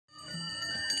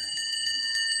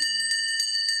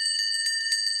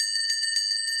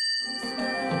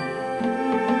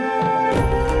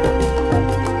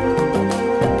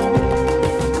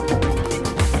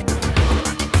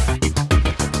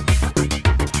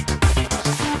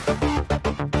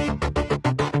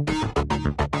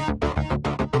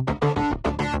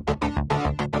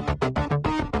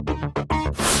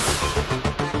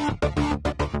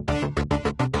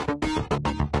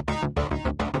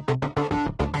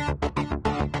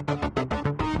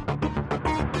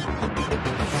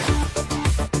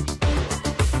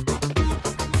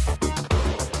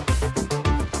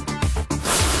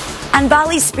And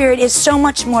Bali Spirit is so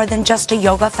much more than just a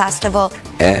yoga festival.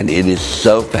 And it is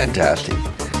so fantastic.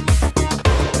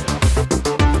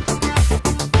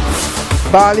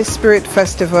 Bali Spirit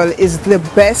Festival is the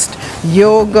best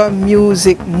yoga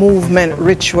music movement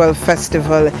ritual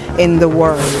festival in the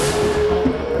world.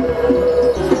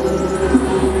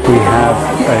 We have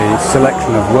a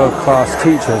selection of world-class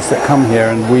teachers that come here,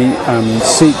 and we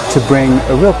seek to bring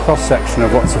a real cross-section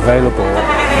of what's available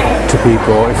to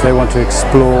people if they want to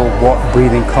explore what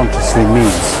breathing consciously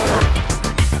means.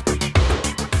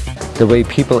 The way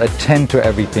people attend to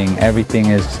everything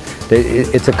is,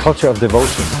 it's a culture of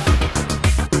devotion.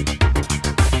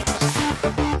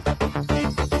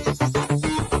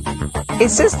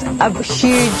 It's just a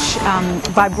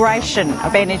huge vibration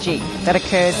of energy that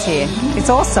occurs here. It's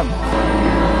awesome.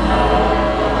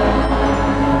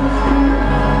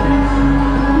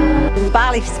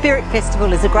 Bali Spirit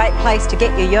Festival is a great place to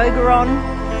get your yoga on,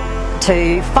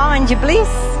 to find your bliss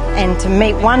and to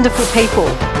meet wonderful people.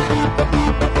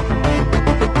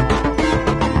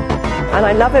 And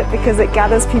I love it because it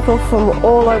gathers people from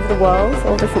all over the world,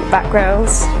 all different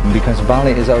backgrounds. Because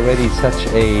Bali is already such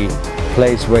a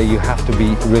place where you have to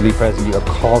be really present, you are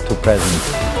called to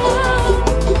presence.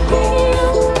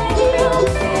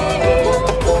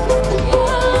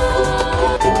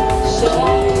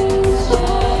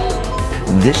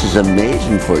 This is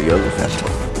amazing for a yoga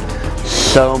festival.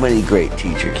 So many great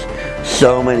teachers,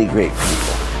 so many great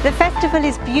people. The festival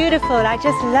is beautiful, I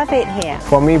just love it here.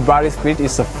 For me, Bali Spirit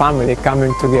is a family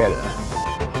coming together.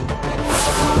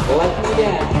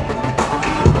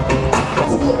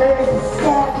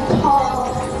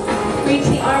 Reach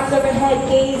the arms overhead,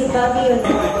 gaze above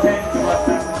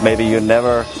you. Maybe you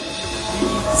never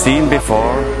seen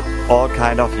before. All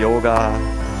kind of yoga,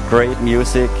 great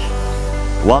music,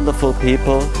 wonderful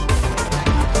people.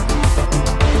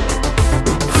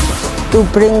 To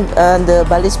bring the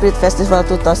Bali Spirit Festival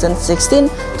 2016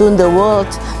 to the world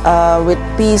with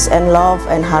peace and love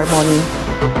and harmony.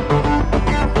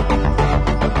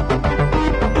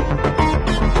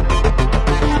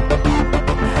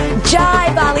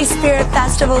 Jai Bali Spirit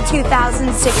Festival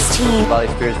 2016. Bali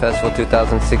Spirit Festival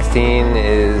 2016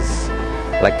 is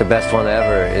like the best one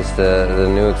ever. It's the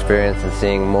new experience, and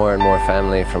seeing more and more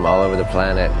family from all over the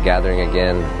planet gathering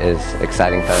again is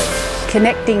exciting times.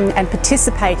 Connecting and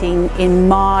participating in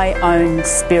my own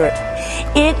spirit.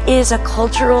 It is a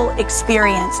cultural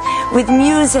experience with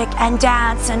music and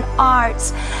dance and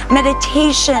arts,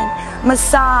 meditation,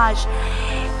 massage.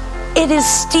 It is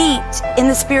steeped in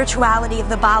the spirituality of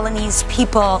the Balinese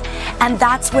people, and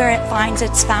that's where it finds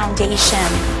its foundation.